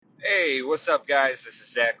Hey, what's up, guys? This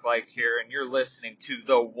is Zach Like here, and you're listening to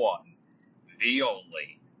the one, the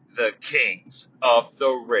only, the Kings of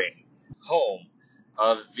the Ring, home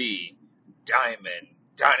of the Diamond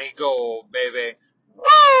Donnie Gold, baby.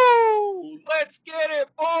 Woo! Let's get it,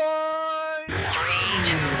 boys!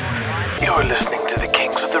 You're listening to the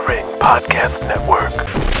Kings of the Ring Podcast Network.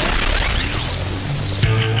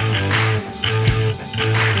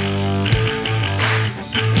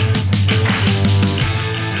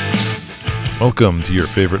 Welcome to your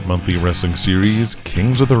favorite monthly wrestling series,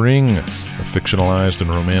 Kings of the Ring, a fictionalized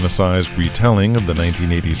and romanticized retelling of the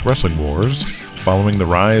 1980s wrestling wars, following the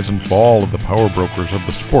rise and fall of the power brokers of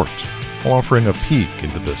the sport, while offering a peek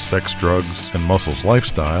into the sex, drugs, and muscles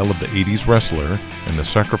lifestyle of the 80s wrestler and the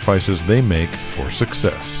sacrifices they make for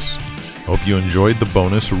success. Hope you enjoyed the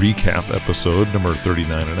bonus recap episode number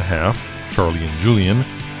 39.5, Charlie and Julian,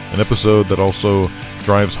 an episode that also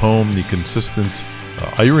drives home the consistent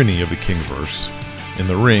irony of the Kingverse. In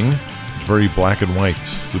the ring, it's very black and white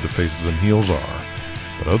who the faces and heels are.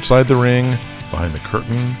 But outside the ring, behind the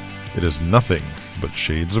curtain, it is nothing but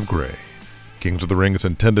shades of gray. Kings of the Ring is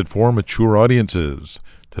intended for mature audiences.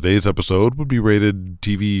 Today's episode would be rated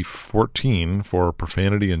TV-14 for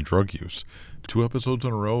profanity and drug use. 2 episodes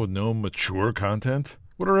in a row with no mature content?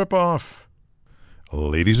 What a ripoff!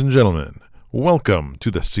 Ladies and gentlemen, welcome to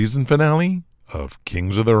the season finale of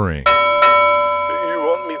Kings of the Ring.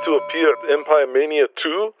 To appear at Empire Mania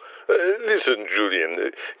 2? Listen, Julian,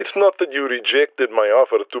 it's not that you rejected my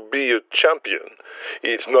offer to be your champion.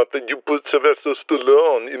 It's not that you put Sylvester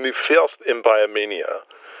Stallone in the first Empire Mania.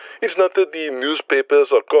 It's not that the newspapers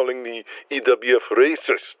are calling the EWF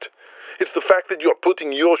racist. It's the fact that you're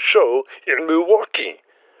putting your show in Milwaukee.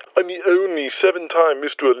 I'm the only 7-time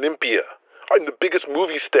Mr. Olympia. I'm the biggest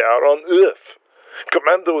movie star on Earth.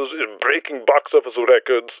 Commandos is breaking box office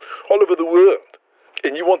records all over the world.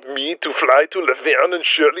 And you want me to fly to Laverne and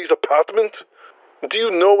Shirley's apartment? Do you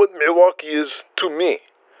know what Milwaukee is to me?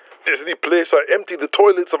 It's the place I empty the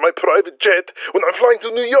toilets of my private jet when I'm flying to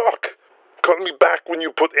New York. Call me back when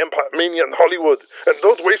you put Empire Mania in Hollywood, and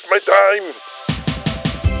don't waste my time.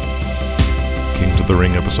 Kings of the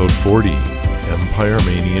Ring Episode 40, Empire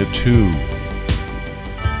Mania 2.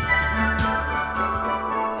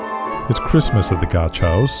 It's Christmas at the Gotch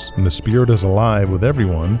house, and the spirit is alive with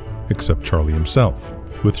everyone except Charlie himself.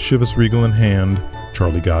 With Chivas Regal in hand,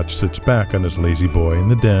 Charlie Gotch sits back on his lazy boy in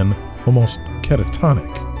the den, almost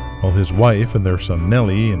catatonic, while his wife and their son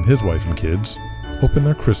Nellie and his wife and kids open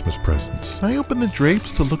their Christmas presents. Can I open the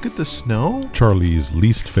drapes to look at the snow? Charlie's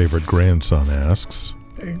least favorite grandson asks.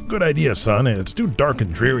 Hey, good idea, son. It's too dark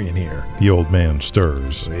and dreary in here. The old man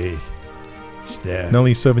stirs. Hey, stop.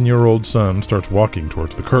 Nellie's 7-year-old son starts walking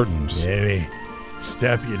towards the curtains. Nellie,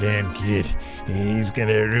 stop your damn kid. He's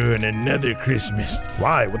gonna ruin another Christmas.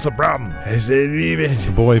 Why? What's the problem? I said leave it.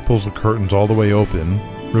 The boy pulls the curtains all the way open,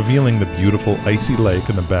 revealing the beautiful icy lake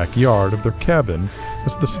in the backyard of their cabin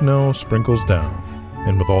as the snow sprinkles down.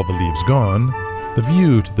 And with all the leaves gone, the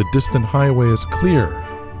view to the distant highway is clear,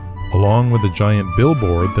 along with a giant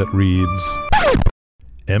billboard that reads,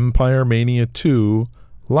 Empire Mania 2,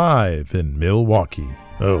 live in Milwaukee.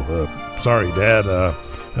 Sorry, Dad.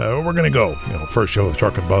 We're gonna go. First show with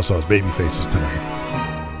Shark and Buzzsaw's baby faces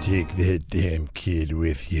tonight. Take that damn kid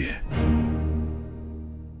with you.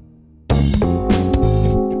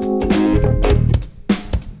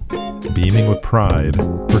 Beaming with pride,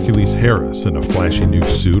 Hercules Harris in a flashy new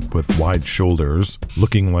suit with wide shoulders,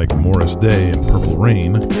 looking like Morris Day in Purple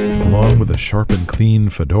Rain, along with a sharp and clean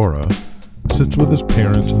fedora, sits with his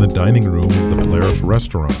parents in the dining room of the Polaris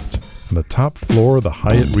restaurant on the top floor of the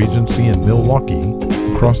Hyatt Regency in Milwaukee,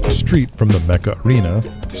 across the street from the Mecca Arena,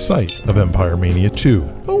 site of Empire Mania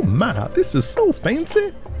 2. Oh my, this is so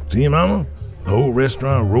fancy. See, Mama? The whole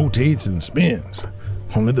restaurant rotates and spins.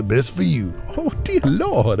 Only the best for you. Oh, dear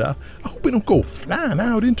Lord, I hope we don't go flying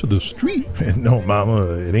out into the street. No, Mama,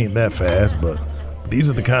 it ain't that fast, but these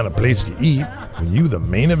are the kind of places you eat when you the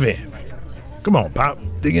main event. Come on, Pop,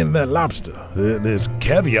 dig into that lobster. There's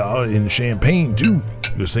caviar in champagne, too.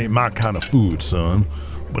 This ain't my kind of food, son,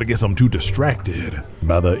 but I guess I'm too distracted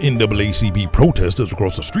by the NAACP protesters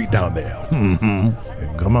across the street down there.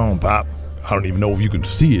 Mm-hmm. Come on, Pop. I don't even know if you can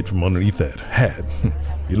see it from underneath that hat.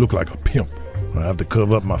 You look like a pimp. I have to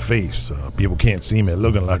cover up my face. People can't see me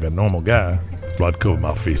looking like a normal guy. Well, I'd cover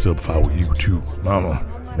my face up if I were you, too. Mama,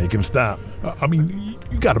 make him stop. I mean,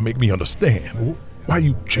 you gotta make me understand. Why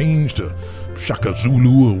you changed to Shaka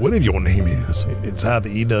Zulu or whatever your name is? It's how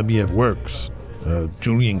the EWF works.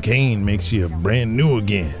 Julian Kane makes you brand new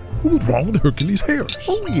again. What's wrong with Hercules Harris?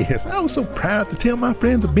 Oh, yes. I was so proud to tell my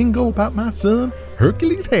friends at Bingo about my son,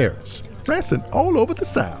 Hercules Harris. wrestling all over the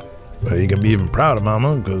South. Well, you can be even prouder,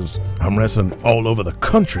 Mama, because I'm wrestling all over the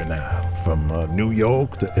country now. From New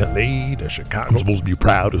York to L.A. to Chicago. I'm supposed to be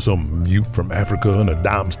proud of some mute from Africa in a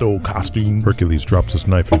dime store costume. Hercules drops his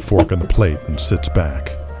knife and fork on the plate and sits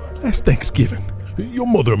back. Last Thanksgiving, your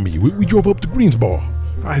mother and me, we drove up to Greensboro.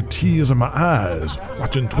 I had tears in my eyes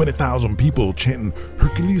watching 20,000 people chanting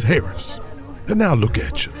Hercules Harris. And now look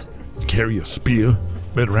at you. You carry a spear,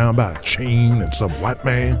 led around by a chain and some white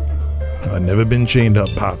man. I've never been chained up,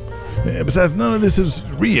 Pop. Besides, none of this is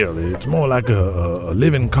real. It's more like a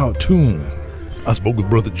living cartoon. I spoke with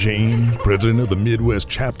Brother James, president of the Midwest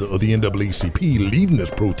chapter of the NAACP, leading this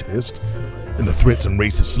protest. And the threats and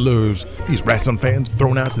racist slurs these wrestling fans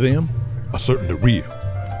thrown out to them are certainly real.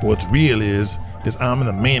 What's real is I'm in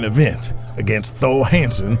the main event against Thor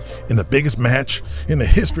Hansen in the biggest match in the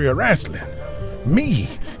history of wrestling. Me,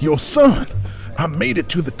 your son, I made it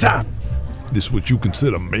to the top. This what you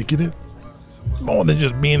consider making it? More than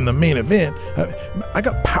just being in the main event, I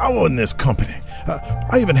got power in this company.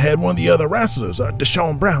 I even had one of the other wrestlers,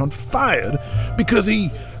 Deshaun Brown, fired because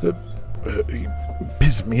he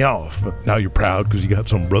pissed me off. Now you're proud because you got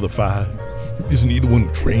some brother fired? Isn't he the one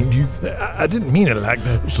who trained you? I didn't mean it like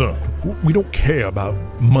that, son. We don't care about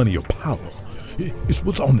money or power. It's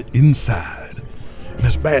what's on the inside. And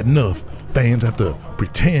it's bad enough fans have to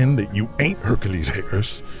pretend that you ain't Hercules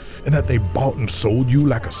Harris and that they bought and sold you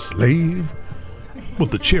like a slave. But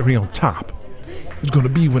the cherry on top is going to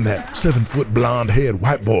be when that 7-foot blonde-haired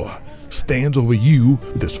white boy stands over you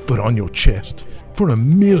with his foot on your chest in front of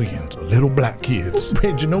millions of little black kids.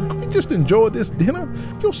 Reginald, can we just enjoy this dinner?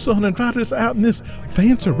 Your son invited us out in this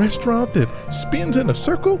fancy restaurant that spins in a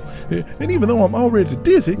circle, and even though I'm already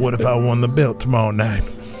dizzy, what if I won the belt tomorrow night?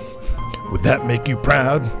 Would that make you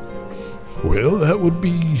proud? Well, that would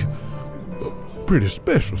be pretty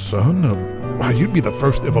special, son. Why, you'd be the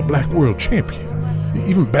first ever black world champion.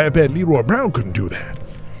 Even Bad Leroy Brown couldn't do that.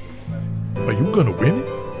 Are you gonna win it?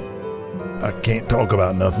 I can't talk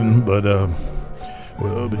about nothing, but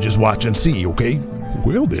just watch and see, okay?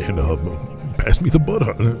 Well then, pass me the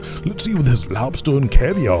butter. Let's see what this lobster and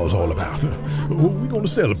caviar is all about. We're gonna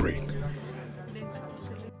celebrate.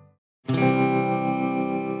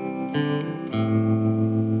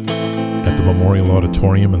 At the Memorial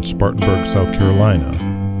Auditorium in Spartanburg, South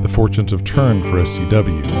Carolina, the fortunes have turned for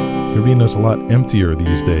SCW. The arena's a lot emptier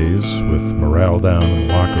these days, with morale down in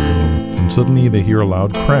the locker room, and suddenly they hear a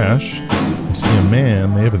loud crash and see a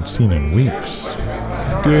man they haven't seen in weeks.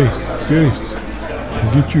 Guys,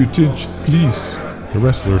 get your attention, please. The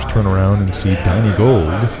wrestlers turn around and see Donnie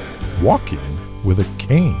Gold walking with a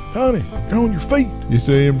cane. Donnie, you're on your feet. Yes,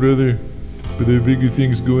 I am, brother, but there are bigger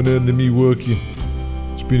things going on than me walking.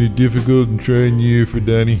 It's been a difficult and trying year for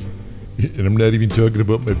Donnie, and I'm not even talking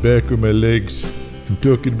about my back or my legs. I'm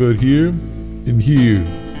talking about here and here.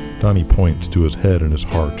 Donnie points to his head and his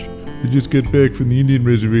heart. I just got back from the Indian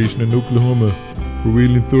reservation in Oklahoma, where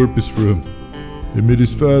Waylon Thorpe is from. I met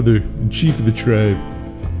his father and chief of the tribe,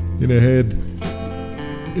 and I had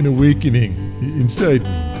an awakening inside me.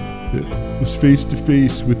 I was face to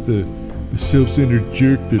face with the self-centered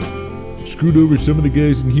jerk that screwed over some of the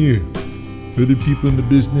guys in here, other people in the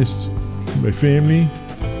business, my family,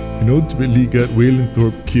 and ultimately got Waylon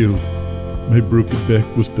Thorpe killed. My broken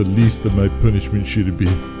back was the least that my punishment should have been.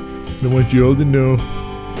 And I want you all to know,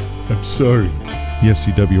 I'm sorry. The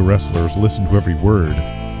SCW wrestlers listen to every word,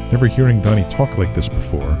 never hearing Donnie talk like this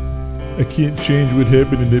before. I can't change what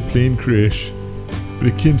happened in that plane crash, but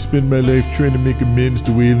I can spend my life trying to make amends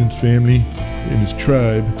to Waylon's family and his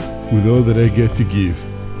tribe with all that I got to give.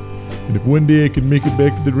 And if one day I can make it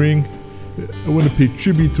back to the ring, I want to pay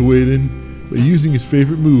tribute to Waylon by using his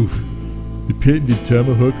favorite move, the patented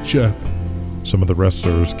tomahawk chop. Some of the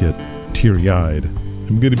wrestlers get teary-eyed.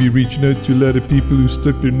 I'm going to be reaching out to a lot of people who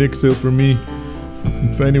stuck their necks out for me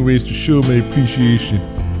and finding ways to show my appreciation.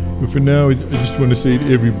 But for now, I just want to say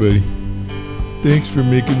to everybody, thanks for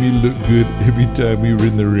making me look good every time we were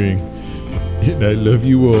in the ring. And I love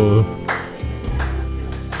you all.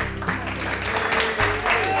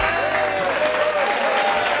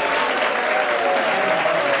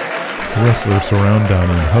 The wrestlers surround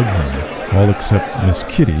Donnie and hug him, all except Miss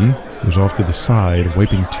Kitty, who's off to the side,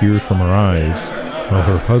 wiping tears from her eyes, while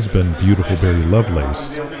her husband, beautiful Barry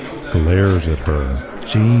Lovelace, glares at her.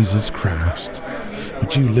 Jesus Christ.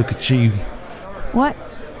 Would you look at you? What?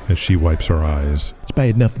 As she wipes her eyes. It's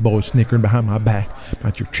bad enough the boys snickering behind my back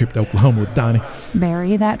about your trip to Oklahoma with Donnie.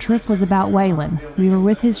 Barry, that trip was about Waylon. We were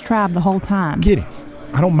with his tribe the whole time. Kitty,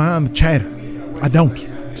 I don't mind the chatter. I don't.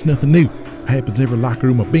 It's nothing new. It happens every locker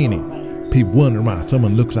room I've been in. People wondering why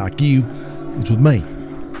someone looks like you is with me.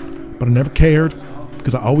 But I never cared,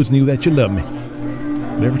 because I always knew that you loved me.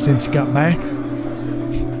 But ever since you got back,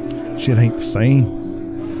 shit ain't the same.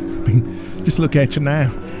 I mean, just look at you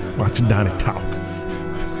now, watching Donnie talk.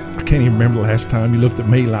 I can't even remember the last time you looked at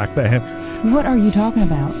me like that. What are you talking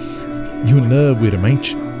about? You in love with him,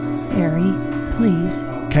 ain't you? Harry, please.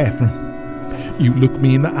 Catherine, you look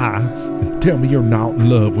me in the eye and tell me you're not in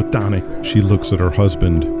love with Donnie. She looks at her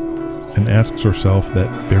husband and asks herself that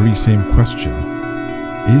very same question.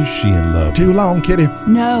 Is she in love? Too long, kitty.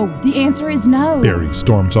 No, the answer is no. Barry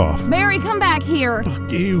storms off. Barry, come back here.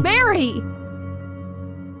 Fuck you. Barry!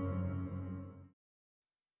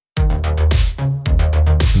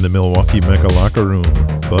 In the Milwaukee Mecca locker room,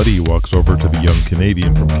 Buddy walks over to the young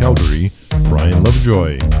Canadian from Calgary, Brian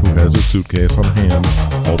Lovejoy, who has a suitcase on hand,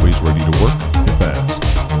 always ready to work if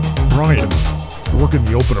asked. Brian, you're working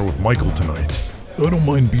the opener with Michael tonight. I don't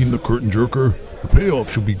mind being the curtain jerker. The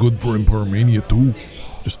payoff should be good for Empire Mania too.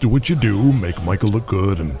 Just do what you do, make Michael look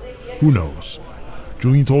good, and who knows?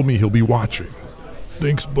 Julian told me he'll be watching.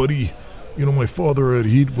 Thanks, buddy. You know, my father had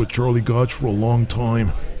heat with Charlie Gotch for a long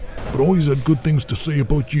time, but always had good things to say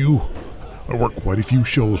about you. I worked quite a few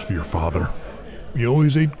shows for your father. He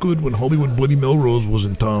always ate good when Hollywood Bloody Melrose was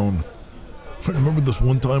in town. I remember this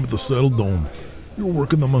one time at the Saddle Dome. You were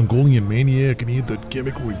working the Mongolian Maniac and he had that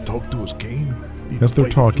gimmick where he talked to his cane. As they're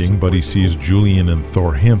talking, Buddy sees Julian and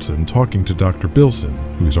Thor Hansen talking to Dr. Bilson,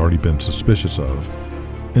 who he's already been suspicious of,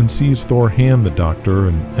 and sees Thor hand the doctor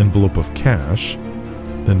an envelope of cash.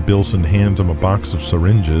 Then Bilson hands him a box of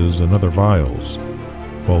syringes and other vials,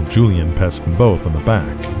 while Julian pats them both on the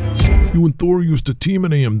back. You and Thor used to team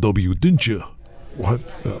in AMW, didn't you? What?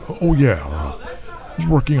 Oh, yeah. I was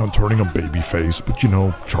working on turning him babyface, but you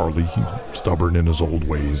know, Charlie, he's stubborn in his old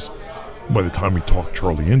ways. By the time we talked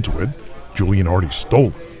Charlie into it, Julian already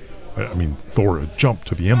stole it. I mean, Thor had jumped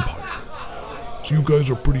to the Empire. So you guys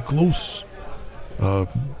are pretty close?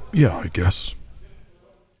 Yeah, I guess.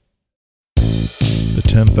 The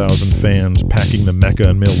 10,000 fans packing the Mecca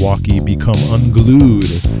in Milwaukee become unglued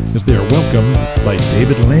as they are welcomed by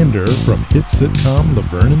David Lander from hit sitcom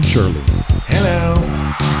Laverne and Shirley. Hello,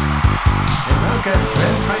 and welcome to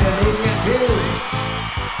Empire Mania 2.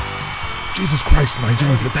 Jesus Christ, Nigel,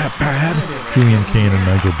 is it that bad? Julian Kane and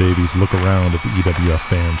Nigel Davies look around at the EWF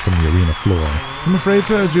fans from the arena floor. I'm afraid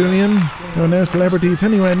so, Julian. There are no celebrities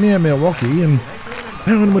anywhere near Milwaukee, and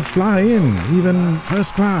no one would fly in, even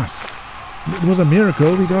first class. It was a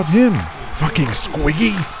miracle we got him. Fucking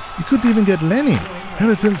Squiggy! You couldn't even get Lenny.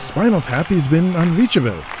 Ever since Spinal Tap, he's been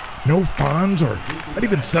unreachable. No fans, or I'd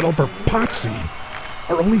even settle for Potsy.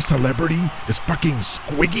 Our only celebrity is fucking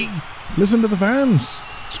Squiggy. Listen to the fans.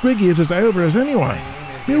 Squiggy is as over as anyone.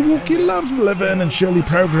 Milwaukee loves the Laverne and Shirley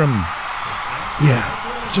program.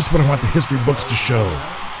 Yeah, just what I want the history books to show.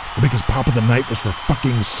 The biggest pop of the night was for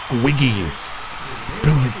fucking Squiggy.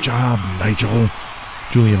 Brilliant job, Nigel.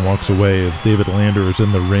 Julian walks away as David Lander is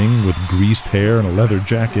in the ring with greased hair and a leather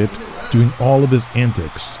jacket, doing all of his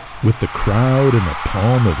antics with the crowd in the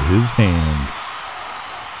palm of his hand.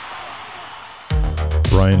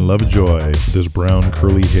 Brian Lovejoy, with his brown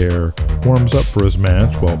curly hair, warms up for his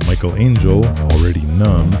match while Michael Angel, already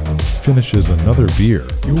numb, finishes another beer.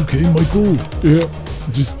 You okay, Michael? Yeah,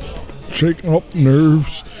 just shaking up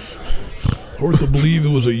nerves. Hard to believe it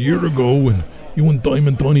was a year ago when you and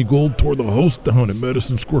Diamond Donnie Gold tore the house down at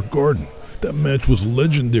Madison Square Garden. That match was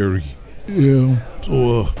legendary. Yeah.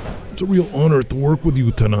 So, it's a real honor to work with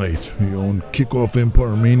you tonight, and kick off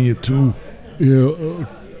Empire Mania 2. Yeah,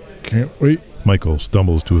 can't wait. Michael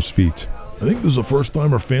stumbles to his feet. I think this is the first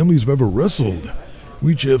time our families have ever wrestled.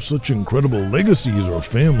 We each have such incredible legacies, our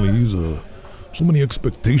families, so many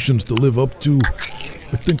expectations to live up to.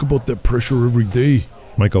 I think about that pressure every day.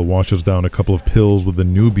 Michael washes down a couple of pills with the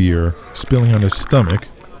new beer, spilling on his stomach,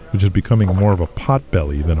 which is becoming more of a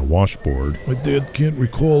potbelly than a washboard. My dad can't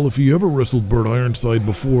recall if he ever wrestled Bert Ironside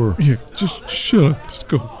before. Yeah, just shut up. Just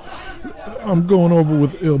go. I'm going over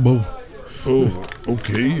with elbow. Oh,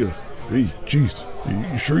 okay. Hey, jeez.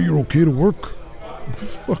 You sure you're okay to work?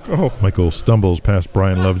 Fuck off. Michael stumbles past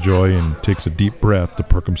Brian Lovejoy and takes a deep breath to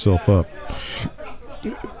perk himself up.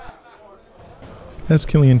 As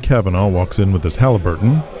Killian Cavanaugh walks in with his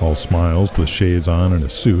Halliburton, all smiles with shades on and a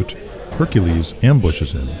suit, Hercules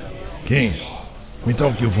ambushes him. Kane, let me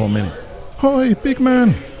talk to you for a minute. Hi, big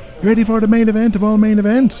man. Ready for the main event of all main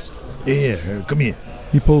events? Yeah, come here.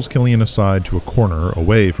 He pulls Killian aside to a corner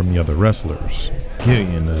away from the other wrestlers.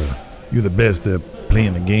 Killian, you're the best at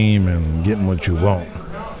playing the game and getting what you want.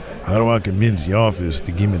 How do I convince the office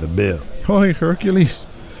to give me the belt? Hi, Hercules.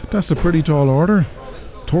 That's a pretty tall order.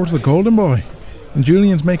 Towards the Golden Boy. And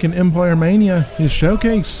Julian's making Empire Mania his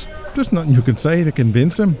showcase. There's nothing you can say to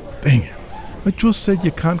convince him. Dang it. I just said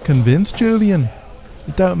you can't convince Julian.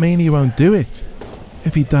 It don't mean he won't do it.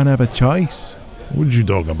 If he don't have a choice. What are you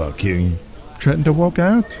talking about, King? Threaten to walk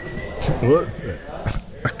out. What?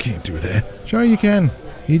 I can't do that. Sure you can.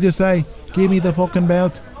 You just say, give me the fucking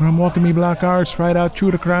belt, or I'm walking me black arse right out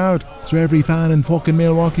through the crowd, so every fan in fucking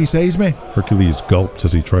Milwaukee sees me. Hercules gulps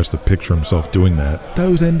as he tries to picture himself doing that.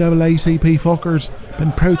 Those NAACP fuckers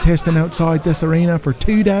been protesting outside this arena for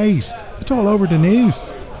 2 days. It's all over the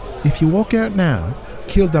news. If you walk out now,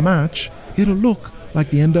 kill the match, it'll look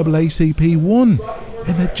like the NAACP won,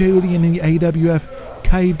 and that Julian and the AWF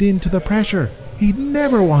caved into the pressure. He'd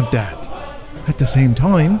never want that. At the same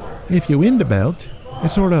time, if you win the belt, it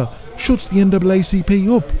sort of shuts the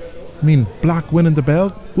NAACP up. I mean, Black winning the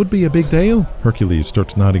belt would be a big deal. Hercules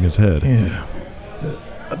starts nodding his head. Yeah,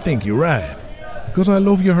 I think you're right. Because I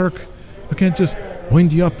love you, Herc. I can't just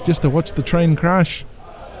wind you up just to watch the train crash.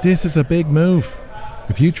 This is a big move.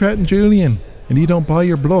 If you threaten Julian and he don't buy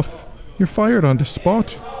your bluff, you're fired on the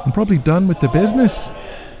spot and probably done with the business.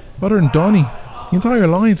 Other than Donnie, the entire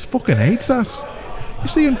alliance fucking hates us. You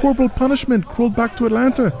see, in Corporal Punishment crawled back to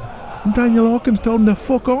Atlanta, and Daniel Hawkins told him to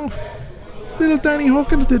fuck off. Little Danny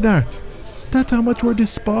Hawkins did that. That's how much we're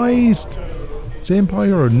despised. It's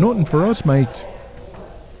Empire or nothing for us, mate.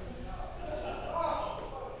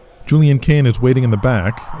 Julian Kane is waiting in the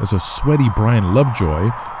back as a sweaty Brian Lovejoy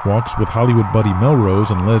walks with Hollywood buddy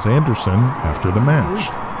Melrose and Les Anderson after the match.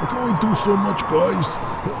 I can only do so much, guys.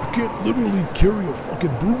 I can't literally carry a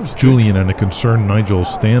fucking broomstick. Julian and a concerned Nigel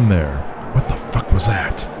stand there. What the fuck was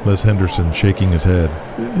that? Les Henderson shaking his head.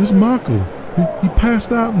 It's Michael. He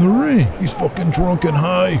passed out in the ring. He's fucking drunk and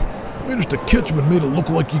high. I managed to catch him and made it look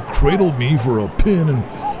like he cradled me for a pin, and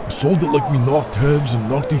I sold it like we knocked heads and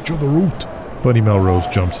knocked each other out. Buddy Melrose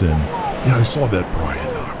jumps in. Yeah, I saw that,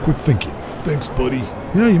 Brian. Quick thinking. Thanks, buddy.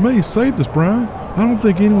 Yeah, you may have saved us, Brian. I don't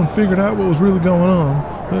think anyone figured out what was really going on,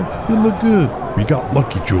 but it looked good. We got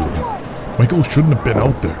lucky, Julian. Michael shouldn't have been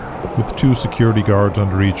out there. With 2 security guards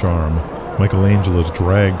under each arm, Michelangelo is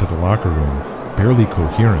dragged to the locker room, barely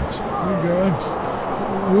coherent. Hey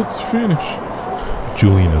guys, let's finish.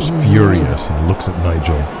 Julian is furious and looks at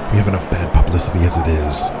Nigel. We have enough bad publicity as it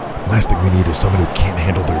is. Last thing we need is someone who can't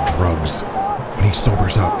handle their drugs. When he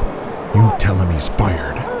sobers up, you tell him he's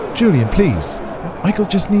fired. Julian, please. Michael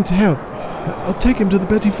just needs help. I'll take him to the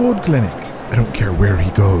Betty Ford clinic. I don't care where he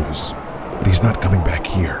goes, but he's not coming back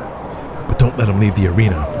here. But don't let him leave the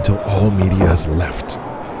arena until all media is left.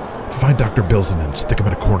 Find Dr. Bilson and stick him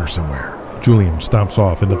in a corner somewhere. Julian stomps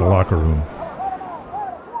off into the locker room.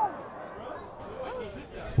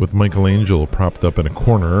 With Michelangelo propped up in a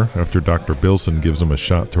corner after Dr. Bilson gives him a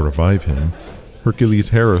shot to revive him, Hercules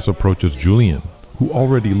Harris approaches Julian, who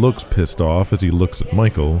already looks pissed off as he looks at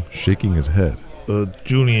Michael, shaking his head.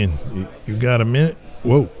 Julian, you got a minute?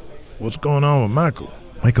 Whoa, what's going on with Michael?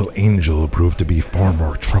 Michelangelo proved to be far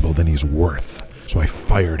more trouble than he's worth, so I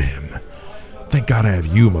fired him. Thank God I have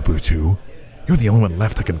you, Mobutu. You're the only one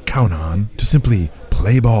left I can count on to simply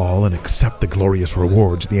play ball and accept the glorious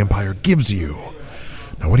rewards the Empire gives you.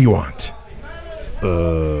 Now, what do you want?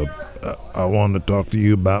 I want to talk to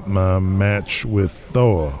you about my match with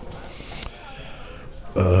Thor.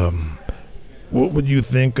 What would you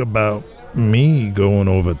think about me going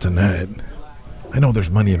over tonight? I know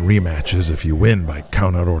there's money in rematches if you win by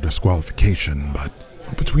countout or disqualification, but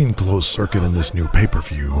between closed circuit and this new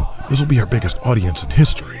pay-per-view, this will be our biggest audience in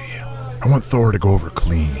history. I want Thor to go over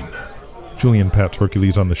clean. Julian pats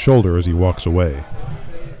Hercules on the shoulder as he walks away.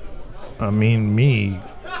 I mean me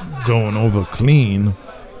going over clean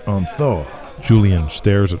on Thor. Julian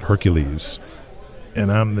stares at Hercules.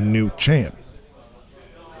 And I'm the new champ.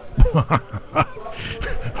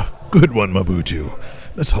 Good one, Mobutu.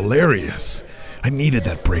 That's hilarious. I needed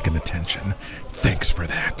that break in the tension. Thanks for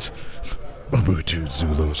that. Mobutu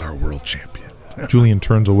Zulu is our world champion. Julian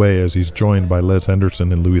turns away as he's joined by Les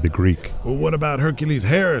Henderson and Louis the Greek. Well, what about Hercules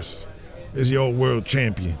Harris? Is your world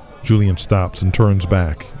champion? Julian stops and turns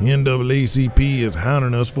back. The NAACP is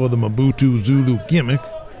hounding us for the Mobutu Zulu gimmick.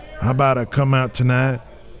 How about I come out tonight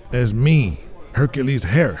as me, Hercules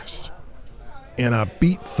Harris, and I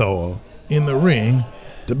beat Thor in the ring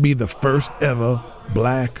to be the first ever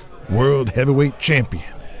black world heavyweight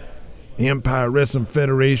champion. The Empire Wrestling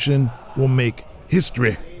Federation will make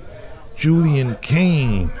history. Julian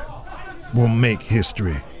Kane will make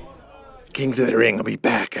history. Kings of the Ring will be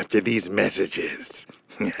back after these messages.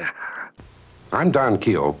 I'm Don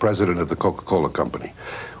Keogh, president of the Coca-Cola Company.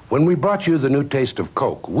 When we brought you the new taste of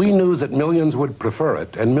Coke, we knew that millions would prefer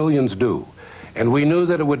it, and millions do. And we knew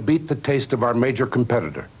that it would beat the taste of our major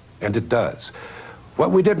competitor, and it does. What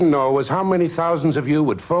we didn't know was how many thousands of you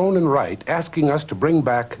would phone and write asking us to bring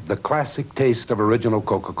back the classic taste of original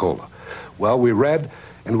Coca-Cola. Well, we read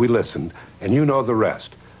and we listened, and you know the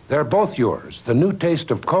rest. They're both yours, the new taste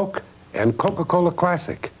of Coke and Coca-Cola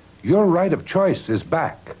Classic. Your right of choice is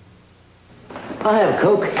back. I'll have a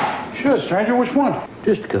Coke. Sure, stranger. Which one?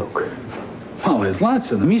 Just Coke. Well, there's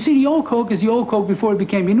lots of them. You see, the old Coke is the old Coke before it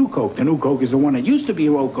became your new Coke. The new Coke is the one that used to be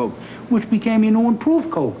your old Coke, which became your new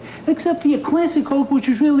improved Coke. Except for your classic Coke, which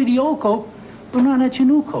is really the old Coke, but now that's your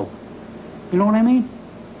new Coke. You know what I mean?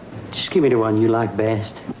 Just give me the one you like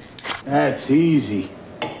best. That's easy.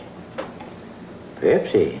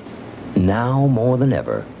 Pepsi. Now more than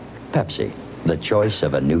ever, Pepsi, the choice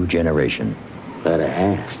of a new generation. Better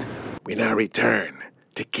asked. We now return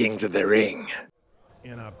to Kings of the Ring.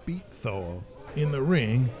 And I beat Thor in the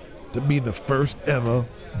ring to be the first ever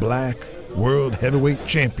black world heavyweight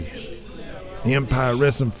champion. The Empire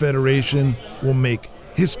Wrestling Federation will make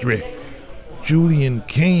history. Julian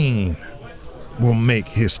Kane will make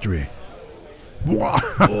history. Wow.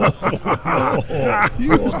 Oh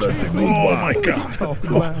my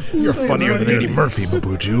God. You're funnier than Eddie Murphy,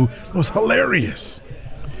 Mabuju. It was hilarious.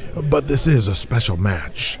 But this is a special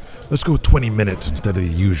match. Let's go 20 minutes instead of the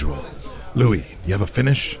usual. Louis, you have a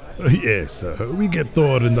finish? Yes, we get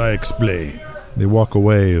Thor and I explain. They walk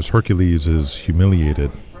away as Hercules is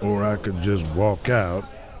humiliated. Or I could just walk out.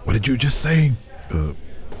 What did you just say?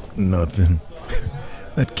 Nothing.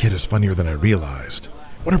 That kid is funnier than I realized.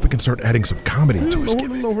 What if we can start adding some comedy to his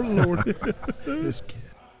gimmick? Lord. This kid.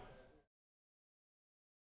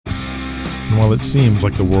 And while it seems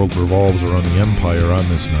like the world revolves around the Empire on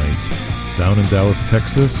this night, down in Dallas,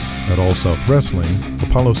 Texas, at All South Wrestling,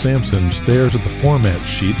 Apollo Sampson stares at the format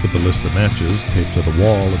sheet with the list of matches taped to the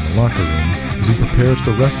wall in the locker room as he prepares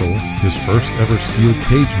to wrestle his first ever steel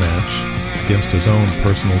cage match against his own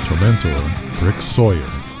personal tormentor, Brick Sawyer.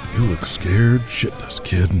 You look scared shitless,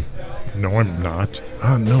 kid. No, I'm not.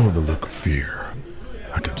 I know the look of fear.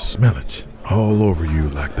 I can smell it all over you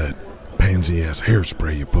like that pansy-ass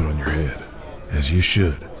hairspray you put on your head. As you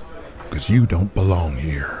should, because you don't belong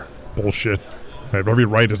here. Bullshit. I have every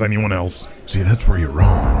right as anyone else. See, that's where you're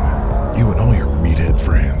wrong. You and all your meathead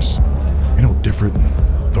friends. You're no different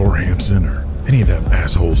than Thor Hansen or any of them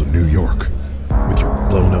assholes in New York. With your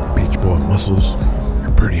blown-up Beach Boy muscles,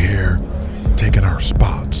 your pretty hair, taking our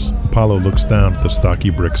spots. Apollo looks down at the stocky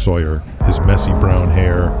Brick Sawyer, his messy brown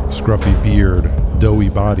hair, scruffy beard, doughy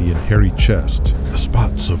body, and hairy chest. The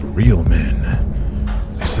spots of real men.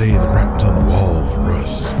 They say the writing's on the wall for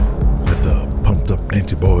us, that the pumped-up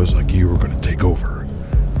Nancy boys like you are going to take over.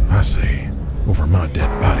 I say, over my dead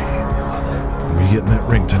body. When we get in that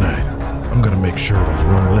ring tonight, I'm going to make sure there's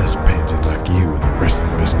one less pansy like you in the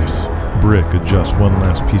wrestling business. Brick adjusts one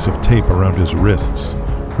last piece of tape around his wrists,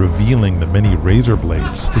 revealing the many razor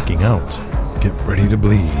blades sticking out. Get ready to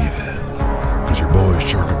bleed, because your boy's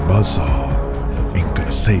Shark and Buzzsaw ain't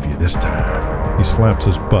gonna save you this time. He slaps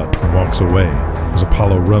his butt and walks away as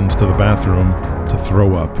Apollo runs to the bathroom to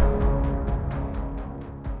throw up.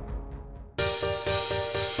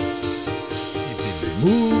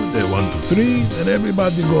 Move, they 1, 2, 3, and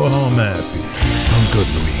everybody go home happy. Sounds good,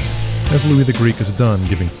 Louis. As Louis the Greek is done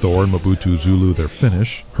giving Thor and Mobutu Zulu their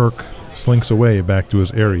finish, Herc slinks away back to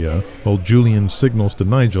his area while Julian signals to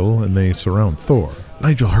Nigel and they surround Thor.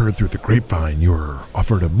 Nigel heard through the grapevine you were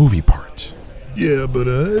offered a movie part. Yeah, but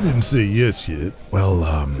I didn't say yes yet. Well,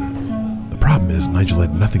 the problem is Nigel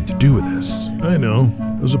had nothing to do with this. I know.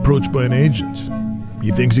 I was approached by an agent.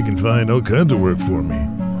 He thinks he can find all kinds of work for me.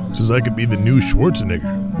 Says I could be the new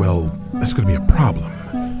Schwarzenegger. Well, that's going to be a problem.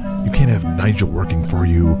 You can't have Nigel working for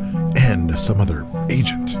you and some other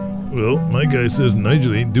agent. Well, my guy says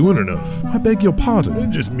Nigel ain't doing enough. I beg your pardon. I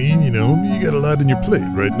just mean, you got a lot on your plate,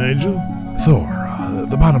 right, Nigel? Thor,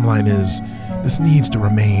 the bottom line is, this needs to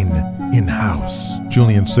remain in-house.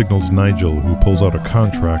 Julian signals Nigel, who pulls out a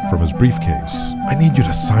contract from his briefcase. I need you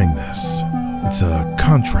to sign this. It's a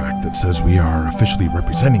contract that says we are officially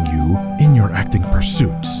representing you in your acting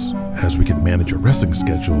pursuits, as we can manage your wrestling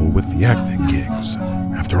schedule with the acting gigs.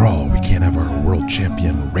 After all, we can't have our world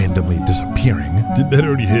champion randomly disappearing. Did that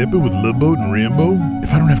already happen with Love Boat and Rambo?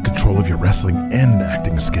 If I don't have control of your wrestling and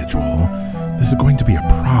acting schedule, this is going to be a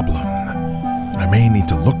problem. I may need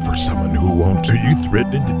to look for someone who won't... Are you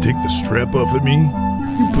threatening to take the strap off of me?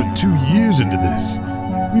 You put 2 years into this.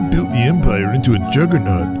 We built the Empire into a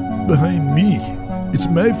juggernaut behind me. It's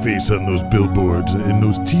my face on those billboards and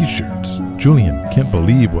those t-shirts. Julian can't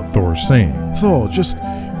believe what Thor's saying. Thor, just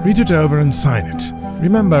read it over and sign it.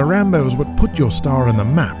 Remember, Rambo is what put your star on the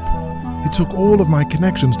map. It took all of my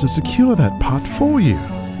connections to secure that part for you.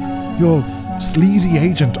 Your sleazy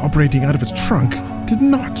agent operating out of his trunk did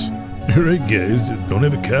not. All right, guys, don't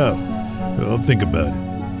have a cow. I'll think about it.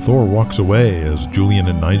 Thor walks away as Julian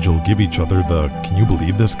and Nigel give each other the "can you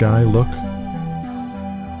believe this guy" look.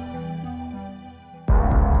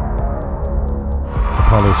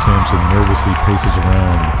 Apollo Sampson nervously paces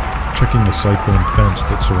around, checking the cyclone fence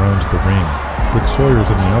that surrounds the ring. Rick Sawyer's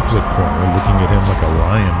in the opposite corner, looking at him like a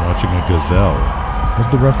lion watching a gazelle. As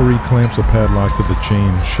the referee clamps a padlock to the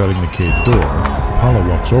chain shutting the cage door, Apollo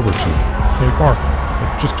walks over to him. Hey, Bart,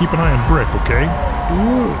 just keep an eye on Brick, okay?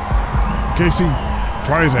 Ooh. In case he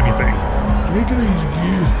tries anything. Take it easy,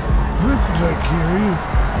 kid. Brick will take care of you.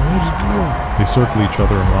 Let's go. They circle each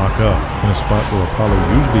other and lock up, in a spot where Apollo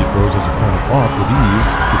usually throws his opponent off with ease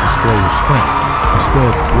to display his strength. Instead,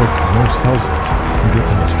 Brick no sells it and gets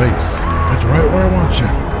in his face. That's right where I want you.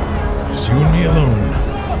 Just you and me alone.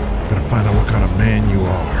 Gotta find out what kind of man you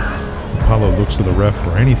are. Apollo looks to the ref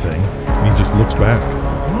for anything, and he just looks back.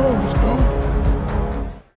 Come on, let's go.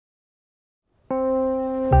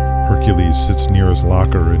 Hercules sits near his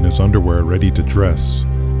locker in his underwear ready to dress,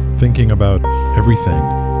 thinking about everything.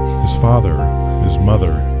 His father, his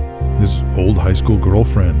mother, his old high school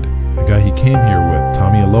girlfriend, the guy he came here with,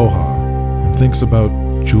 Tommy Aloha, and thinks about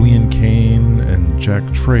Julian Kane and Jack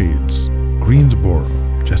Trades, Greensboro,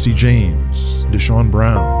 Jesse James, Deshaun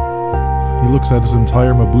Brown. He looks at his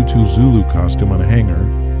entire Mobutu Zulu costume on a hanger,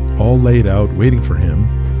 all laid out waiting for him,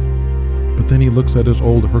 but then he looks at his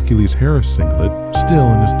old Hercules Harris singlet still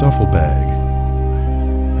in his duffel bag.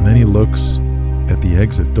 And then he looks at the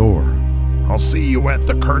exit door. I'll see you at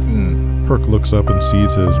the curtain. Herc looks up and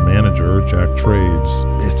sees his manager, Jack Trades.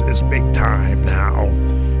 This is big time now.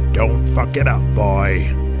 Don't fuck it up, boy.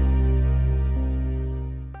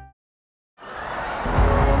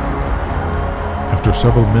 After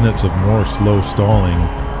several minutes of more slow stalling,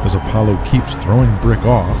 as Apollo keeps throwing Brick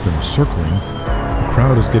off and circling, the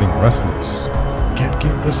crowd is getting restless. Can't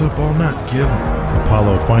keep this up all night, kid.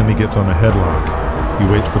 Apollo finally gets on a headlock. He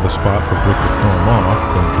waits for the spot for Brick to throw him off,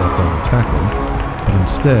 then drop down and tackle. But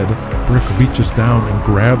instead, Brick reaches down and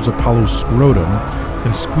grabs Apollo's scrotum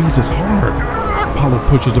and squeezes hard. Apollo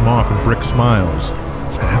pushes him off and Brick smiles.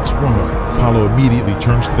 That's wrong. Apollo immediately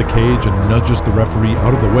turns to the cage and nudges the referee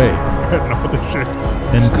out of the way. I've had enough of this shit.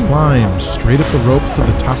 And climbs straight up the ropes to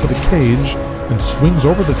the top of the cage and swings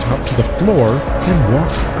over the top to the floor and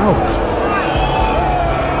walks out.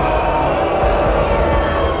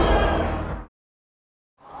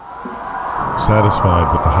 Satisfied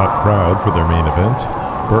with the hot crowd for their main event,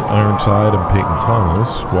 Burt Ironside and Peyton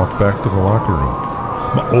Thomas walk back to the locker room.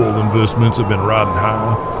 My old investments have been riding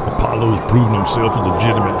high. Apollo's proven himself a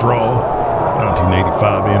legitimate draw.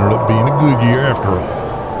 1985 ended up being a good year after all.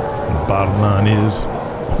 And the bottom line is,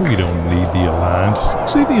 we don't need the alliance.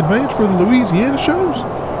 See the advance for the Louisiana shows?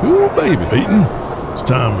 Ooh, baby. Peyton, it's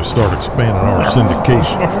time we start expanding our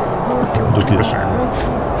syndication. Look at this.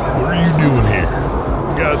 What are you doing here?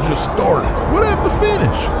 You guys just started. What happened to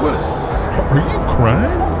finish? What? Are you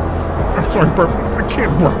crying? I'm sorry, Bert. I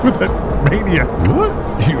can't work with that maniac. What?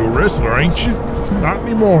 You a wrestler, ain't you? Not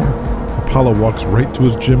anymore. Apollo walks right to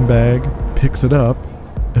his gym bag, picks it up,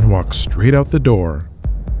 and walks straight out the door.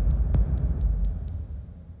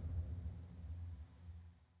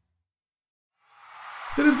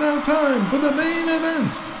 It is now time for the main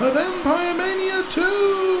event of Empire Mania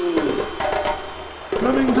 2!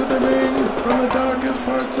 Coming to the ring from the darkest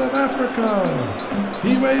parts of Africa,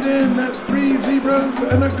 he weighed in at 3 zebras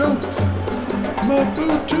and a goat,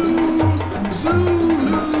 Mobutu Zulu!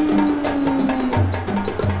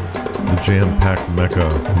 The jam-packed Mecca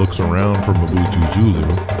looks around for Mobutu Zulu,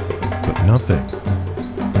 but nothing,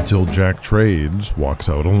 until Jack Trades walks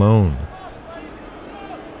out alone.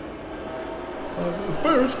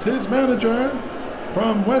 First, his manager,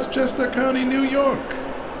 from Westchester County, New York,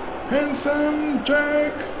 Handsome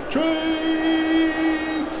Jack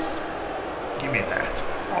Trades. Give me that.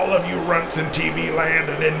 All of you runts in TV land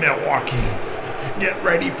and in Milwaukee, get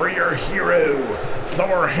ready for your hero,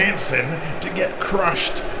 Thor Hansen, to get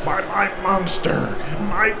crushed by my monster,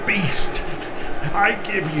 my beast. I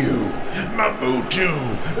give you Mobutu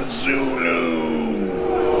Zulu.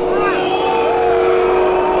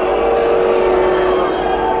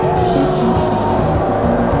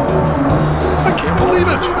 I can't believe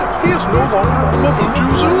it! He is no longer Mobutu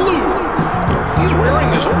Zulu! He's wearing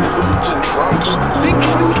his own boots and trunks, being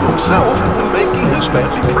true to himself and making his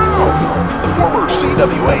family proud. The former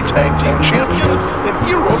CWA Tag Team Champion and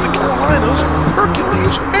hero of the Carolinas,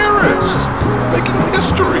 Hercules Harris, making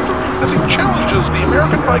history as he challenges the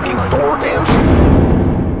American Viking Thor Hansen.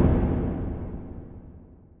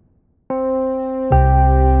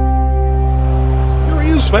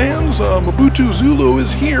 Fans, Mobutu Zulu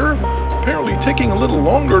is here apparently taking a little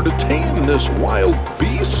longer to tame this wild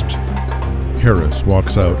beast. Harris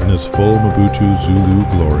walks out in his full Mobutu Zulu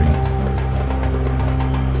glory.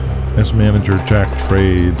 As manager Jack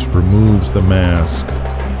Trades removes the mask,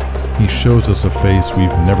 he shows us a face we've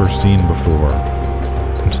never seen before.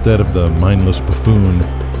 Instead of the mindless buffoon,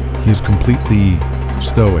 he is completely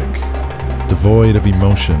stoic, devoid of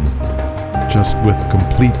emotion, just with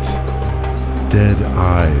complete dead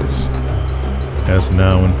eyes. As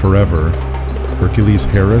now and forever, Hercules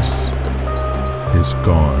Harris is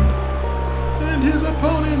gone. And his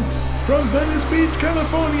opponent from Venice Beach,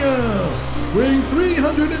 California, weighing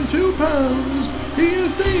 302 pounds, he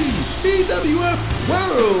is the BWF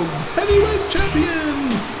World Heavyweight Champion,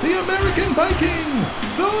 the American Viking,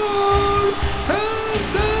 Thor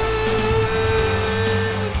Hansen!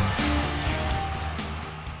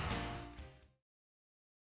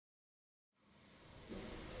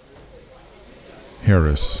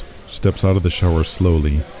 Harris steps out of the shower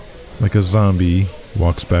slowly, like a zombie,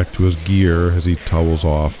 walks back to his gear as he towels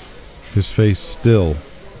off, his face still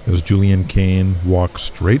as Julian Kane walks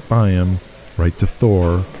straight by him, right to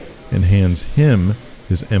Thor, and hands him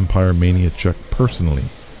his Empire Mania check personally,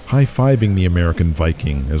 high-fiving the American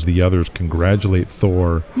Viking as the others congratulate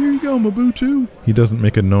Thor. Here you go, Mobutu. He doesn't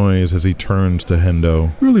make a noise as he turns to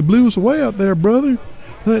Hendo. Really blew us away out there, brother.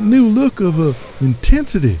 That new look of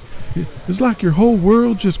intensity. It's like your whole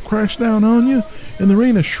world just crashed down on you, and there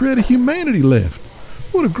ain't a shred of humanity left.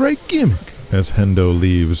 What a great gimmick. As Hendo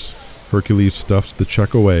leaves, Hercules stuffs the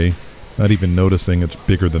check away, not even noticing it's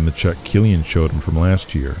bigger than the check Killian showed him from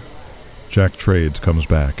last year. Jack Trades comes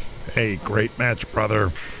back. Hey, great match,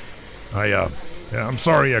 brother. I'm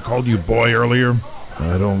sorry I called you boy earlier.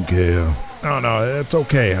 I don't care. No, it's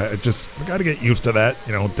okay. I gotta get used to that,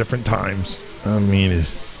 different times. I mean it.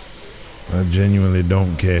 I genuinely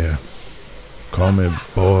don't care. Call me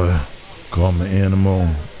boy, call me animal,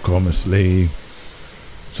 call me slave.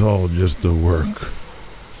 It's all just a work.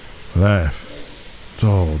 Life, it's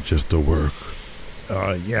all just a work.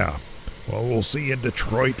 Yeah. Well, we'll see you in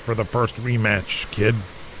Detroit for the first rematch, kid.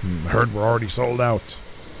 Heard we're already sold out.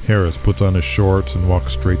 Harris puts on his shorts and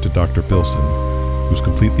walks straight to Dr. Bilson, who's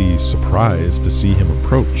completely surprised to see him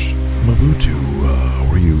approach. Mobutu,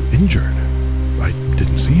 were you injured? I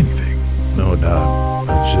didn't see anything. No, Doc.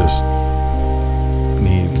 I just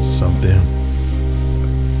need something.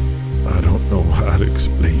 I don't know how to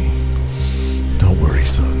explain. Don't worry,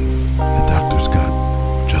 son. The doctor's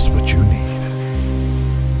got just what you need.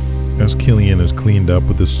 As Killian is cleaned up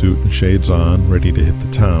with his suit and shades on, ready to hit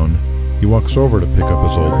the town, he walks over to pick up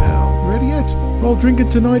his old pal. Ready yet? All drinking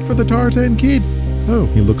tonight for the Tarzan kid. Oh.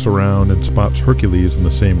 He looks around and spots Hercules in the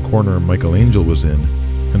same corner Michelangelo was in,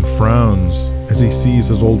 and frowns as he sees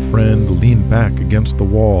his old friend lean back against the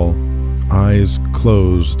wall, eyes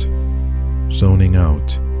closed, zoning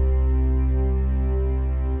out.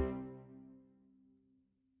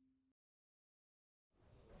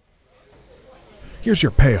 Here's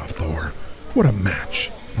your payoff, Thor. What a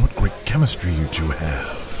match. What great chemistry you two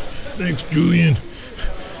have. Thanks, Julian.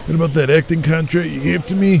 And about that acting contract you gave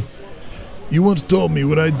to me? You once told me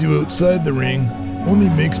what I do outside the ring only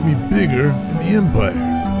makes me bigger in the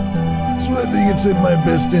Empire. So I think it's in my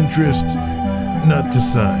best interest not to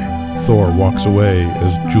sign. Thor walks away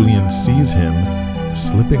as Julian sees him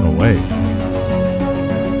slipping away.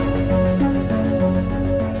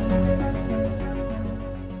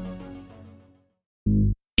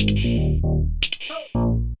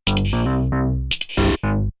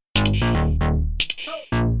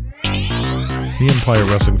 The Empire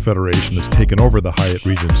Wrestling Federation has taken over the Hyatt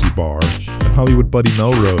Regency Bar, and Hollywood buddy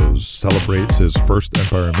Melrose celebrates his first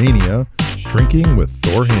Empire Mania drinking with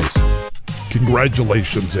Thor Hansen.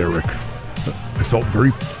 Congratulations, Eric. I felt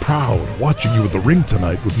very proud watching you in the ring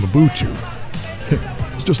tonight with Mobutu.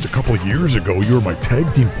 It was just a couple of years ago you were my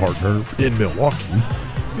tag team partner in Milwaukee.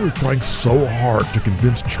 You were trying so hard to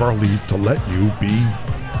convince Charlie to let you be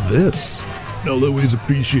this. I'll always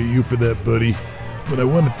appreciate you for that, buddy. But I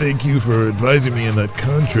want to thank you for advising me on that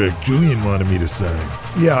contract Julian wanted me to sign.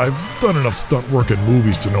 Yeah, I've done enough stunt work in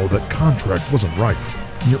movies to know that contract wasn't right.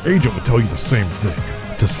 And your agent would tell you the same thing.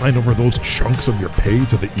 To sign over those chunks of your pay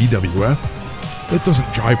to the EWF? That doesn't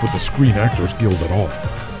jive with the Screen Actors Guild at all.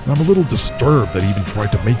 And I'm a little disturbed that he even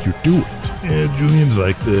tried to make you do it. Yeah, Julian's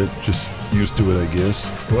like that. Just used to it, I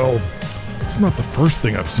guess. Well, it's not the first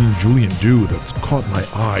thing I've seen Julian do that's caught my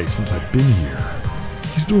eye since I've been here.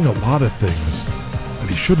 He's doing a lot of things that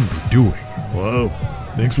he shouldn't be doing. Wow,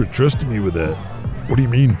 thanks for trusting me with that. What do you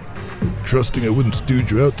mean? Trusting I wouldn't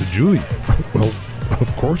stooge you out to Julian. Well,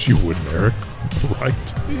 of course you wouldn't, Eric. Right?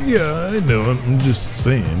 Yeah, I know. I'm just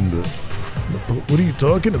saying, but But what are you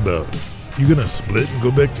talking about? You gonna split and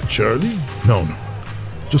go back to Charlie? No.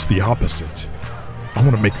 Just the opposite. I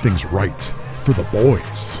want to make things right for the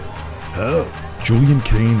boys. How? Julian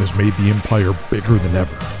Kane has made the Empire bigger than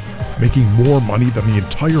ever, making more money than the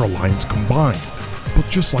entire Alliance combined. But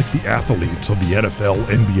just like the athletes of the NFL,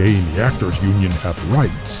 NBA, and the Actors Union have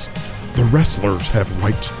rights, the wrestlers have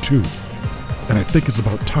rights too. And I think it's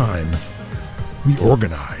about time we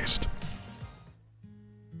organized.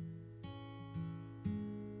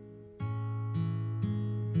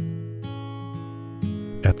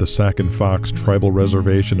 At the Sac and Fox Tribal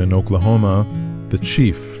Reservation in Oklahoma, the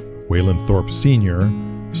chief, Waylon Thorpe Sr.,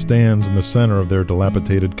 stands in the center of their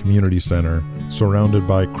dilapidated community center, surrounded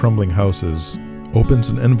by crumbling houses, opens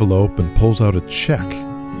an envelope and pulls out a check,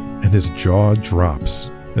 and his jaw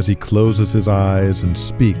drops as he closes his eyes and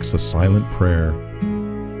speaks a silent prayer.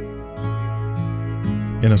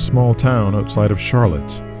 In a small town outside of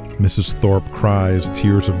Charlotte, Mrs. Thorpe cries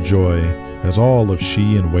tears of joy as all of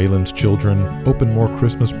she and Waylon's children open more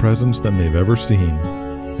Christmas presents than they've ever seen,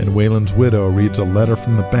 and Waylon's widow reads a letter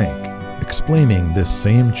from the bank explaining this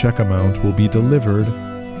same check amount will be delivered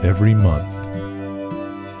every month.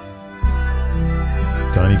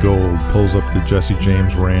 Donnie Gold pulls up to Jesse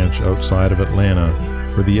James Ranch outside of Atlanta,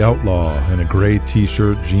 where the outlaw in a gray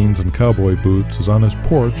t-shirt, jeans, and cowboy boots is on his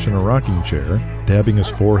porch in a rocking chair, dabbing his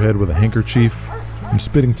forehead with a handkerchief and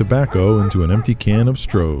spitting tobacco into an empty can of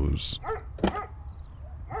Stroh's.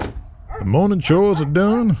 The morning chores are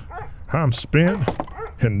done. I'm spent,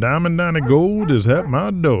 and Diamond Donnie Gold is at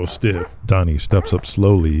my doorstep. Donnie steps up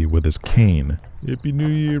slowly with his cane. Happy New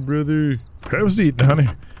Year, brother. Have a seat, Donnie.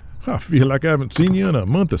 I feel like I haven't seen you in a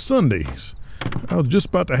month of Sundays. I was just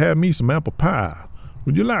about to have me some apple pie.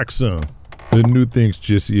 Would you like some? No thanks,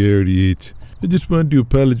 Jesse. I already ate. I just wanted to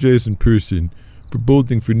apologize in person for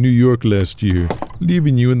bolting for New York last year,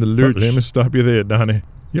 leaving you in the lurch. Let me stop you there, Donnie.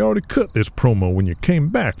 You already cut this promo when you came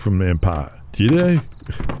back from the Empire. Did I?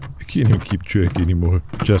 I can't even keep track anymore.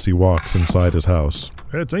 Jesse walks inside his house.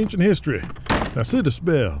 That's ancient history. Now sit a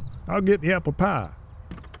spell. I'll get the apple pie.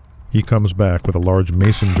 He comes back with a large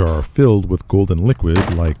mason jar filled with golden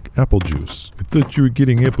liquid like apple juice. I thought you were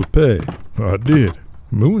getting apple pie. I did.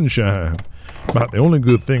 Moonshine. About the only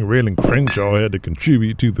good thing Raylan Crenshaw had to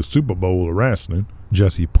contribute to the Super Bowl of wrestling.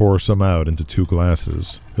 Jesse pours some out into 2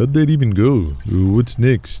 glasses. How'd that even go? What's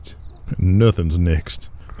next? Nothing's next.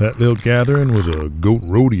 That little gathering was a goat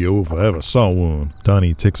rodeo if I ever saw one.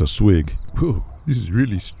 Donnie takes a swig. Whoa, this is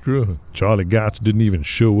really strong. Charlie Gotch didn't even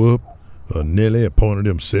show up. Nelly appointed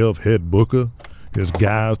himself head booker. His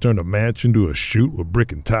guys turned a match into a shoot with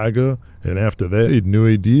Brick and Tiger, and after that, I had no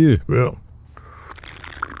idea. Well,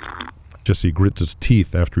 Jesse grits his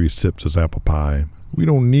teeth after he sips his apple pie. We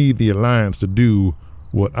don't need the Alliance to do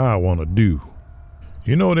what I want to do.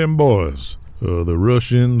 You know them boys, the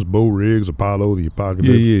Russians, Bo Riggs, Apollo, the Apocalypse.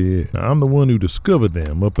 Yeah. Now, I'm the one who discovered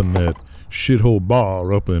them up in that shithole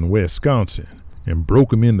bar up in Wisconsin and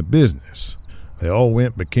broke them into business. They all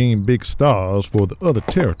went became big stars for the other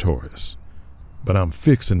territories. But I'm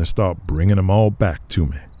fixing to start bringing them all back to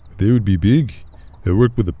me. They would be big. I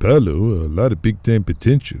worked with Apollo, a lot of big-time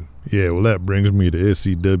potential. Yeah, well, that brings me to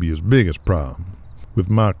SCW's biggest problem. With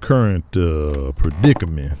my current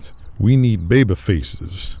predicament, we need baby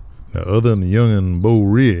faces. Now, other than the youngin' Bo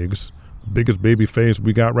Riggs, the biggest baby face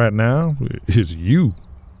we got right now is you.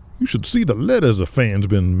 You should see the letters the fans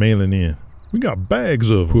been mailing in. We got bags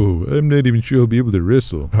of them. Whoa, I'm not even sure I'll be able to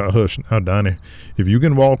wrestle. Hush now, Donnie. If you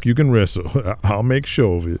can walk, you can wrestle. I'll make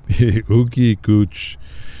sure of it. Okay, Coach.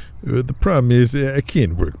 The problem is I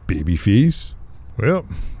can't work babyface. Well,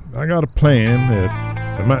 I got a plan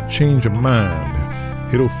that might change your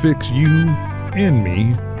mind. It'll fix you and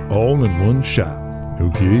me all in one shot.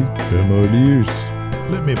 Okay, I'm all ears.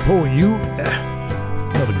 Let me pour you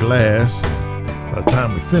another glass. By the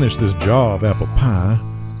time we finish this jar of apple pie,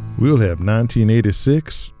 we'll have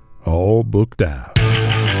 1986 all booked out.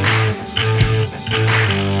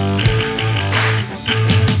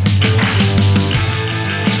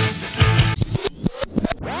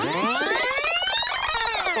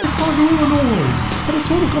 Chicago, Illinois, at a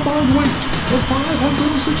total combined weight of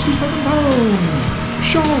 567 pounds,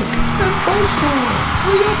 Shark and Buzzsaw,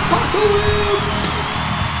 the Apocalypse!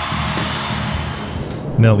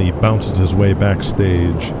 Nelly bounces his way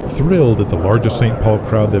backstage, thrilled at the largest St. Paul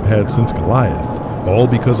crowd they've had since Goliath, all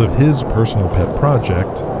because of his personal pet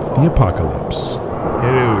project, the Apocalypse.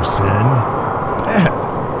 Hello, son. Dad,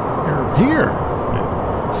 you're here.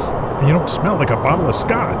 You don't smell like a bottle of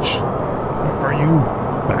scotch. Are you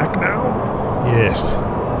back now? Yes.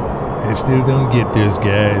 I still don't get those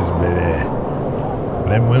guys, but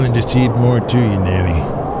I'm willing to cede more to you, Nelly.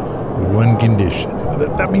 One condition.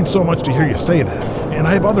 That means so much to hear you say that, and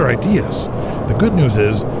I have other ideas. The good news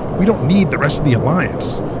is, we don't need the rest of the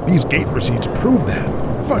Alliance. These gate receipts prove that.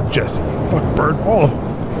 Fuck Jesse, fuck Bert, all of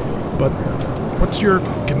them. But what's your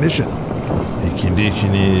condition? The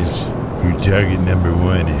condition is who target number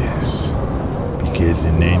one is. Because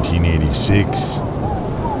in 1986,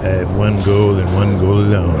 I have one goal and one goal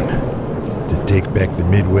alone. To take back the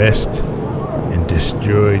Midwest and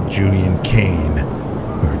destroy Julian Kane,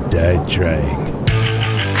 or die trying.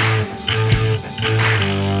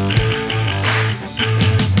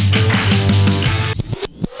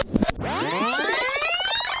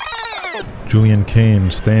 Julian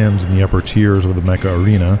Kane stands in the upper tiers of the Mecca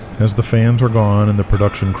Arena as the fans are gone and the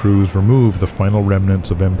production crews remove the final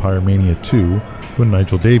remnants of Empire Mania 2 when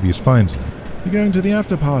Nigel Davies finds them. You're going to the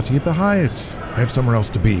after party at the Hyatt. I have somewhere else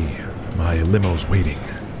to be. My limo's waiting.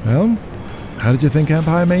 Well, how did you think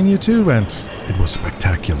Empire Mania 2 went? It was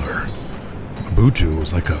spectacular. Abuju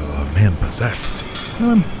was like a man possessed.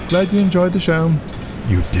 Well, I'm glad you enjoyed the show.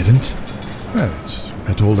 You didn't? Well, it's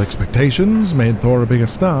met all expectations, made Thor a bigger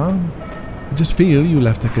star. I just feel you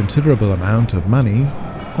left a considerable amount of money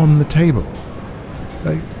on the table.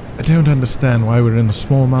 I don't understand why we're in a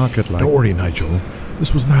small market like... Don't worry, Nigel.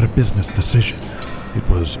 This was not a business decision. It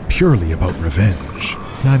was purely about revenge.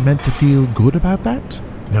 And I'm meant to feel good about that?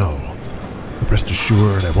 No. But rest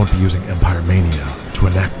assured I won't be using Empire Mania to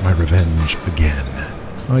enact my revenge again.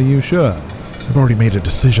 Are you sure? I've already made a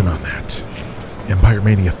decision on that. Empire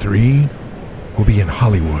Mania 3 will be in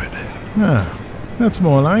Hollywood. Ah, that's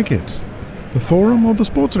more like it. The Forum or the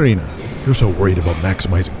Sports Arena? You're so worried about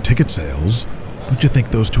maximizing ticket sales. Don't you think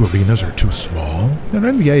those two arenas are too small? They're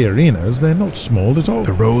NBA arenas. They're not small at all.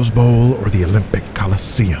 The Rose Bowl or the Olympic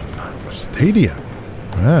Coliseum? A stadium?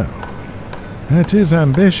 Wow. That is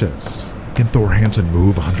ambitious. Can Thor Hansen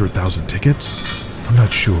move 100,000 tickets? I'm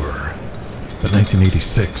not sure. But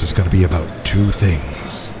 1986 is going to be about two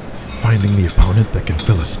things. Finding the opponent that can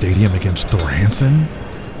fill a stadium against Thor Hansen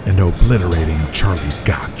and obliterating Charlie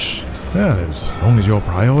Gotch. Well, as long as your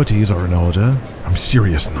priorities are in order. I'm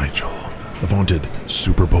serious, Nigel. The vaunted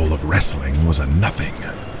Super Bowl of wrestling was a nothing.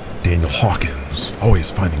 Daniel Hawkins,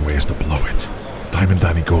 always finding ways to blow it. Diamond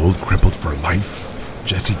Danny Gold crippled for life.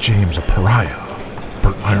 Jesse James a pariah.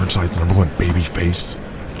 Burt Ironside's #1 babyface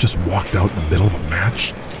just walked out in the middle of a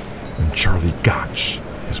match. And Charlie Gotch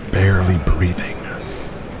is barely breathing.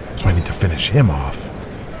 So I need to finish him off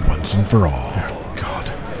once and for all. Oh,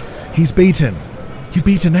 God. He's beaten. You've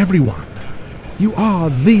beaten everyone. You are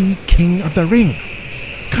the King of the Ring.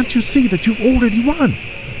 Can't you see that you've already won?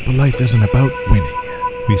 But life isn't about winning.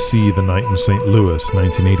 We see the night in St. Louis,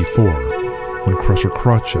 1984, when Crusher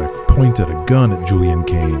Krawcheck pointed a gun at Julian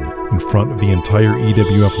Kane in front of the entire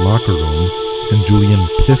EWF locker room, and Julian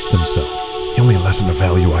pissed himself. The only lesson of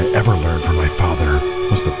value I ever learned from my father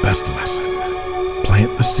was the best lesson.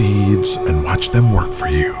 Plant the seeds and watch them work for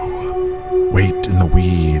you. Wait in the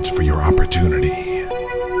weeds for your opportunity.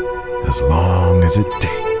 As long as it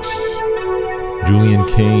takes. Julian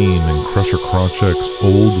Kane in Crusher Krawcheck's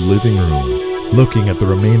old living room, looking at the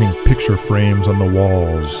remaining picture frames on the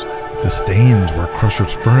walls, the stains where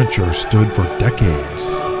Crusher's furniture stood for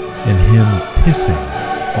decades, and him pissing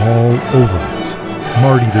all over it.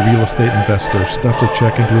 Marty, the real estate investor, stuffs a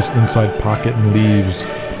check into his inside pocket and leaves.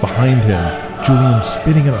 Behind him, Julian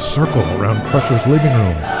spinning in a circle around Crusher's living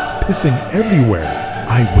room, pissing everywhere.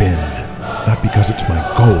 I win, not because it's my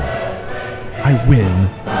goal. I win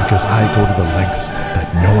because I go to the lengths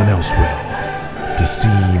that no one else will, to see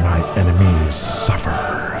my enemies suffer.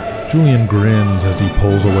 Julian grins as he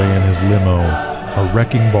pulls away in his limo, a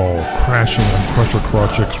wrecking ball crashing on Crusher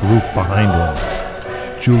Krawcheck's roof behind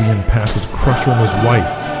him. Julian passes Crusher and his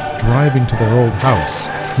wife, driving to their old house.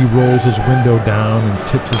 He rolls his window down and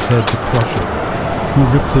tips his head to Crusher, who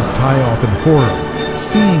rips his tie off in horror,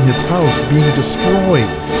 seeing his house being destroyed.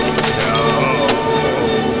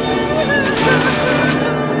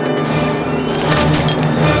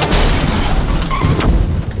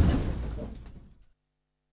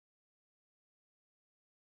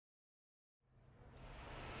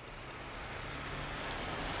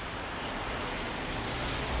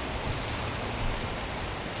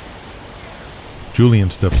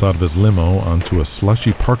 Julian steps out of his limo onto a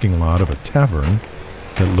slushy parking lot of a tavern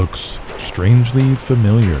that looks strangely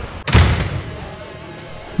familiar.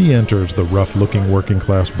 He enters the rough-looking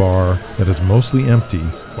working-class bar that is mostly empty.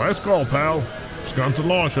 Last call, pal. Wisconsin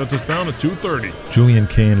law shuts us down at 2:30. Julian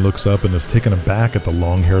Kane looks up and is taken aback at the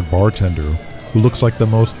long-haired bartender, who looks like the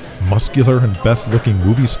most muscular and best-looking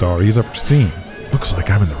movie star he's ever seen. Looks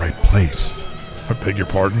like I'm in the right place. I beg your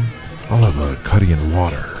pardon? I'll have a cutty and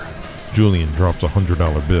water. Julian drops a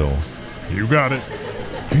 $100 bill. You got it.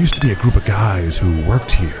 There used to be a group of guys who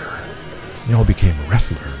worked here. They all became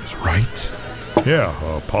wrestlers, right?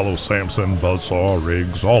 Yeah, Apollo Sampson, Buzzsaw,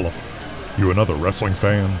 Riggs, all of them. You another wrestling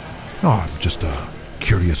fan? Oh, I'm just a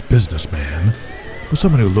curious businessman. But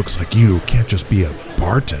someone who looks like you can't just be a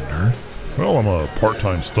bartender. Well, I'm a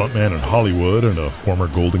part-time stuntman in Hollywood and a former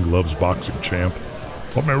Golden Gloves boxing champ.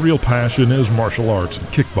 But my real passion is martial arts and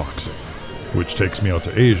kickboxing, which takes me out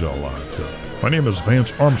to Asia a lot. My name is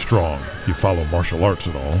Vance Armstrong, if you follow martial arts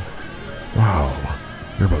at all. Wow.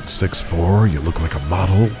 You're about 6'4", you look like a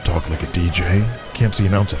model, talk like a DJ, can't see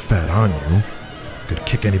an ounce of fat on you, could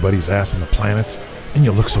kick anybody's ass on the planet, and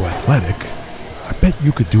you look so athletic. I bet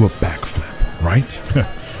you could do a backflip, right?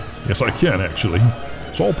 Yes, I can, actually.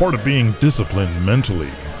 It's all part of being disciplined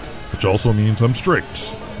mentally, which also means I'm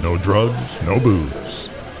straight. No drugs, no booze.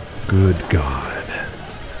 Good God.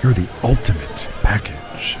 You're the ultimate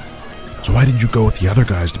package. So why didn't you go with the other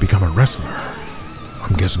guys to become a wrestler?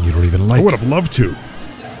 I'm guessing you don't even like... I would have loved to.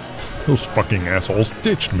 Those fucking assholes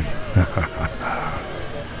ditched me.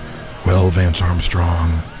 Well, Vance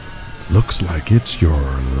Armstrong, looks like it's your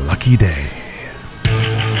lucky day.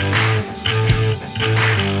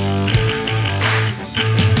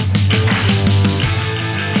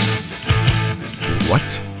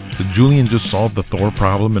 What? Did Julian just solve the Thor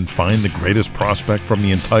problem and find the greatest prospect from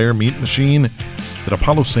the entire meat machine? Did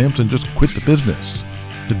Apollo Sampson just quit the business?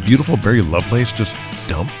 Did beautiful Barry Lovelace just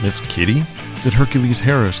dump Miss Kitty? Did Hercules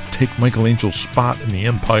Harris take Michael Angel's spot in the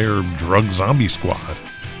Empire drug zombie squad?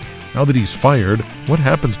 Now that he's fired, what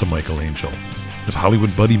happens to Michael Angel? Is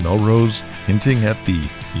Hollywood buddy Melrose hinting at the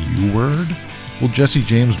U word? Will Jesse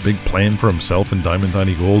James' big plan for himself and Diamond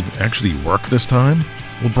Donnie Gold actually work this time?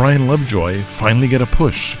 Will Brian Lovejoy finally get a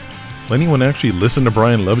push? Will anyone actually listen to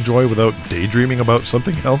Brian Lovejoy without daydreaming about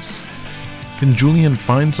something else? Can Julian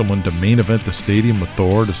find someone to main event the stadium with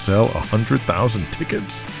Thor to sell 100,000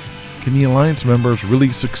 tickets? Can the Alliance members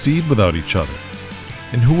really succeed without each other?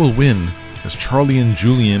 And who will win, as Charlie and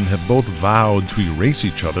Julian have both vowed to erase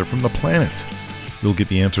each other from the planet? We'll get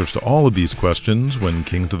the answers to all of these questions when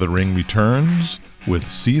Kings of the Ring returns with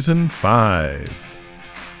Season 5.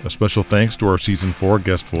 A special thanks to our Season 4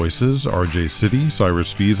 guest voices, RJ City,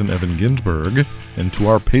 Cyrus Fees, and Evan Ginsberg, and to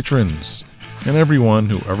our patrons, and everyone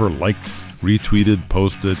who ever liked, retweeted,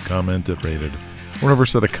 posted, commented, rated, or ever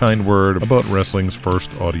said a kind word about wrestling's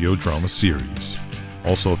first audio drama series.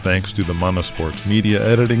 Also thanks to the Monosports Media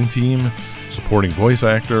editing team, supporting voice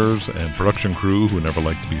actors, and production crew who never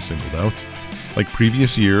like to be singled out. Like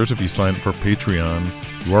previous years, if you sign up for Patreon,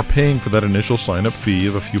 you are paying for that initial sign-up fee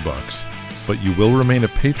of a few bucks, but you will remain a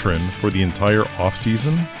patron for the entire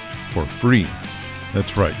off-season for free.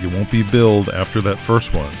 That's right, you won't be billed after that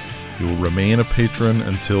first one. You will remain a patron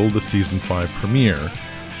until the Season 5 premiere,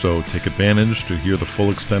 so take advantage to hear the full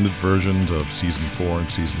extended versions of Season 4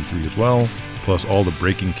 and Season 3 as well, plus all the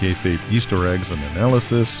Breaking Kayfabe Easter eggs and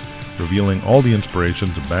analysis, revealing all the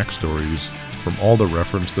inspirations and backstories from all the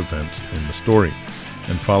referenced events in the story.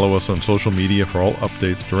 And follow us on social media for all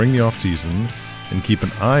updates during the off-season, and keep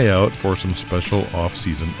an eye out for some special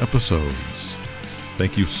off-season episodes.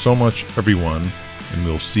 Thank you so much, everyone, and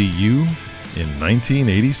we'll see you in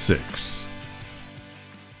 1986.